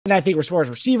And I think as far as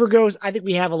receiver goes, I think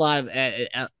we have a lot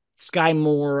of Sky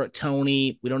Moore,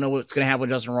 Tony. We don't know what's going to happen with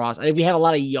Justin Ross. I think we have a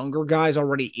lot of younger guys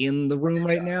already in the room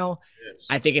right now. Yes.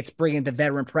 I think it's bringing the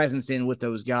veteran presence in with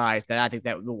those guys that I think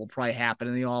that will probably happen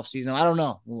in the offseason. I don't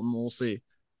know. We'll see.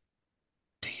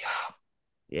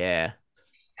 Yeah.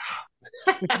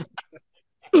 I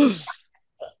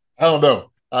don't know.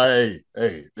 Hey,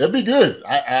 that'd be good.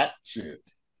 Shit.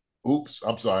 Oops,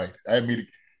 I'm sorry. I didn't mean to.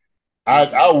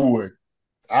 I would.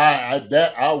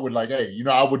 I would like. Hey,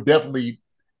 I would definitely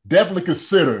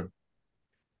consider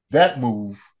that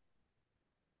move.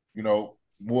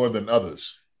 More than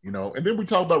others. And then we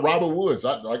talk about Robert Woods.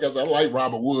 I guess I like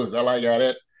Robert Woods. I like how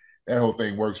that whole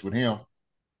thing works with him.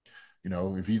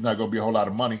 If he's not going to be a whole lot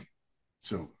of money,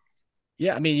 so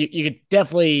Yeah, I mean, you could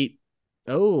definitely.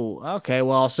 Oh, okay.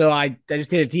 Well, so I just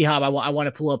did a D Hop. I want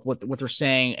to pull up what they're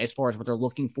saying as far as what they're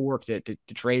looking for to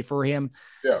trade for him.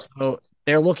 yeah. So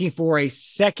they're looking for a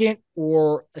second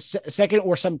or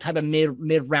some type of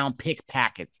mid round pick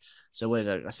package. So what is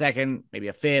it? A second, maybe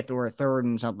a fifth or a third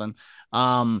and something.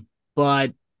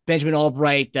 But Benjamin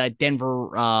Albright, Denver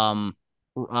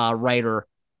writer,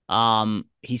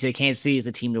 he said Kansas City is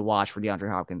the team to watch for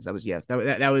DeAndre Hopkins. That was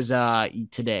that was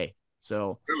today.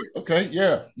 So Really? Okay,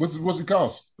 yeah. What's it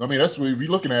cost? I mean, that's what if you're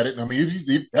looking at it. I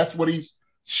mean, that's what he's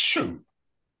shoot.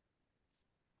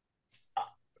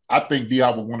 I think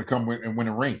Diop would want to come and win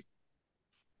a ring.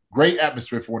 Great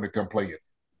atmosphere for him to come play it.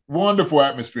 Wonderful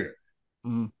atmosphere.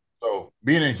 mm, So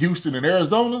being in Houston and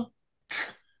Arizona,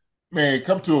 man,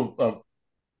 come to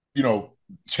a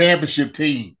championship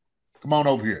team. Come on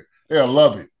over here. They'll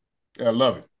love it. They'll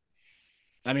love it.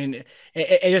 I mean,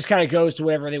 it just kind of goes to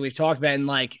whatever we've talked about, and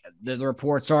like the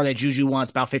reports are that Juju wants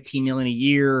about 15 million a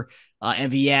year.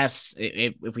 MVS,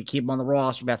 if we keep him on the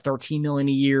roster, about 13 million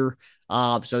a year.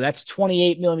 So that's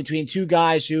 28 million between two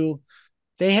guys who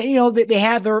they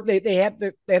had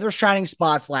their shining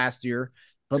spots last year,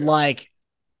 but Yeah. like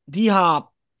D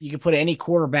Hop, you could put any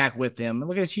quarterback with him.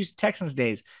 Look at his Houston Texans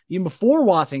days, even before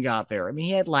Watson got there. I mean,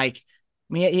 he had like,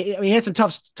 he had some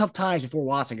tough times before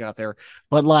Watson got there,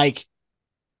 but like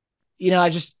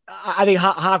I think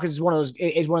Hopkins is one of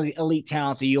the elite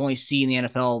talents that you only see in the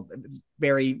NFL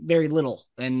very, very little.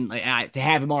 And to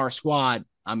have him on our squad,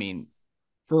 I mean,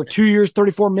 for 2 years,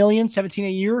 34 million, 17 a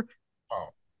year. Oh,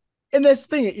 And that's the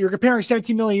thing, you're comparing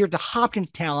 17 million a year to Hopkins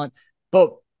talent,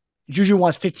 but Juju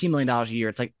wants $15 million a year.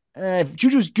 It's like,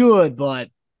 Juju's good, but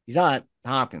he's not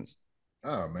Hopkins.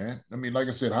 oh, man. I mean, like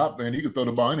I said, Hop, man, he could throw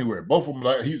the ball anywhere. Both of them,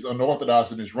 like, he's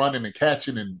unorthodox in his running and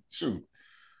catching and shoot.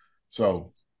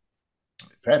 So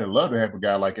Pat would love to have a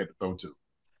guy like that to throw to,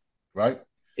 right?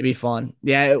 It'd be fun.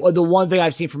 Yeah. The one thing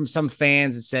I've seen from some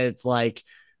fans is said it's like,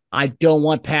 I don't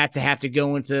want Pat to have to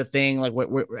go into the thing like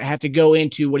have to go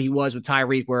into what he was with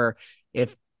Tyreek, where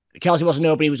if Kelce wasn't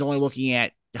open, he was only looking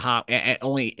at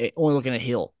only looking at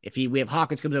Hill. If we have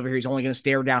Hopkins comes over here, he's only going to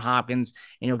stare down Hopkins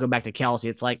and he'll go back to Kelce.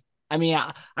 It's like, I mean,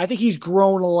 I think he's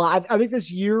grown a lot. I think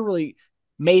this year really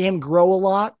made him grow a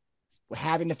lot,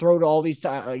 having to throw to all these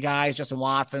guys, Justin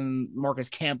Watson, Marcus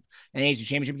Kemp, and AFC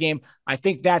Championship game. I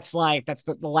think that's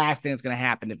the last thing that's going to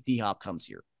happen if D Hop comes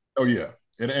here. Oh yeah,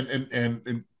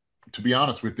 and to be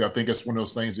honest with you, I think that's one of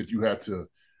those things that you have to,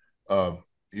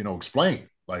 explain.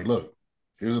 Like, look,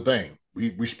 here's the thing: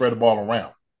 we spread the ball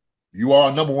around. You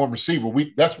are a number one receiver.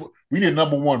 That's what we need a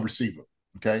number one receiver.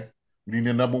 Okay, we need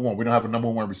a number one. We don't have a number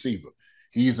one receiver.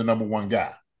 He's the number one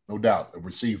guy, no doubt, a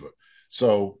receiver.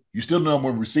 So you still the number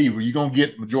one receiver. You're gonna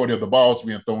get majority of the balls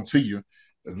being thrown to you.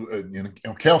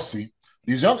 Kelce,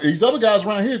 these other guys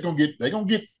around here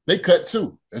they cut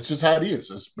too. That's just how it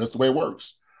is. That's the way it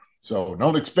works. So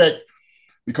don't expect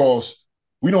because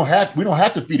we don't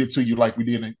have to feed it to you like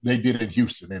they did in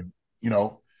Houston and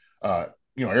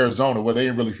Arizona where they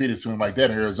didn't really feed it to him like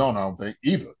that in Arizona. I don't think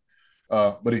either.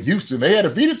 But in Houston they had to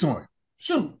feed it to him.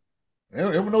 Shoot,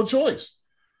 there was no choice.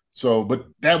 So, but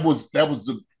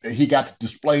he got to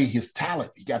display his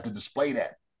talent. He got to display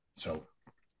that. So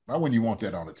why wouldn't you want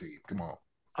that on the team? Come on.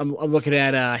 I'm looking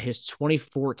at his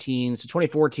 2014. So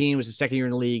 2014 was his second year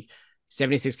in the league.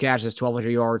 76 catches, 1,200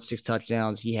 yards, 6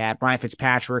 touchdowns. He had Brian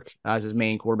Fitzpatrick as his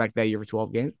main quarterback that year for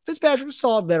 12 games. Fitzpatrick was a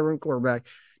solid veteran quarterback,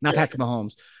 not Yeah. Patrick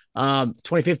Mahomes.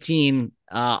 2015,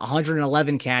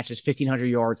 111 catches, 1,500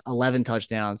 yards, 11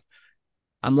 touchdowns.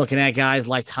 I'm looking at guys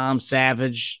like Tom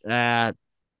Savage,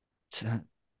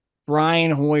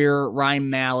 Brian Hoyer, Ryan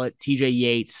Mallett, TJ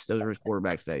Yates. Those were his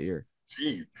quarterbacks that year.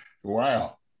 Gee,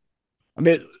 wow. I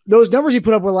mean, those numbers he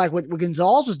put up were like what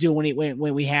Gonzalez was doing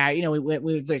when we had,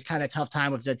 we the kind of tough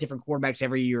time with the different quarterbacks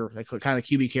every year, like kind of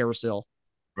the QB carousel.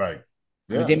 Right.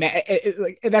 I mean,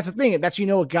 Yeah. that's the thing. That's,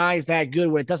 a guy's that good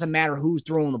where it doesn't matter who's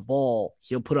throwing the ball,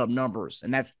 he'll put up numbers,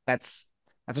 and that's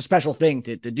a special thing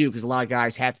to do because a lot of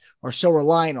guys are so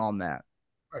reliant on that.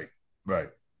 Right. Right.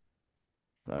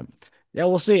 But, yeah,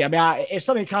 we'll see. I mean, if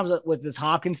something comes up with this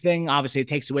Hopkins thing, obviously it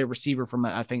takes away a receiver from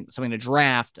I think something to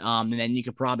draft, and then you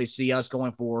could probably see us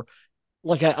going for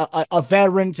like a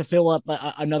veteran to fill up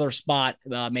another spot,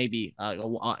 maybe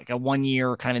like a 1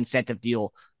 year kind of incentive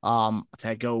deal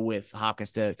to go with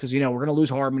Hopkins because we're gonna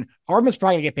lose Hardman. Hardman's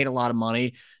probably gonna get paid a lot of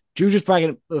money. Juju's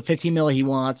probably gonna 15 million he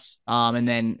wants. And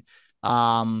then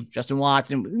Justin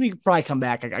Watson, we could probably come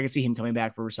back. I can see him coming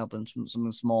back for something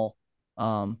small.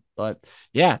 But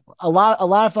yeah, a lot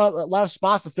of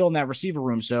spots to fill in that receiver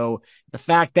room. So the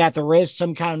fact that there is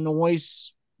some kind of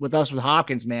noise with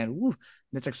Hopkins, man,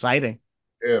 it's exciting.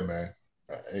 Yeah, man.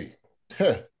 Hey,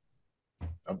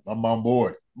 I'm on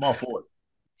board. I'm all for it.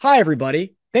 Hi,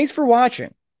 everybody. Thanks for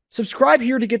watching. Subscribe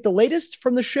here to get the latest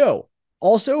from the show.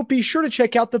 Also, be sure to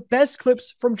check out the best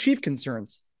clips from Chief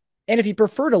Concerns. And if you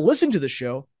prefer to listen to the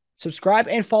show, subscribe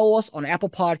and follow us on Apple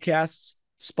Podcasts,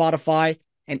 Spotify,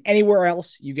 and anywhere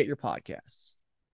else you get your podcasts.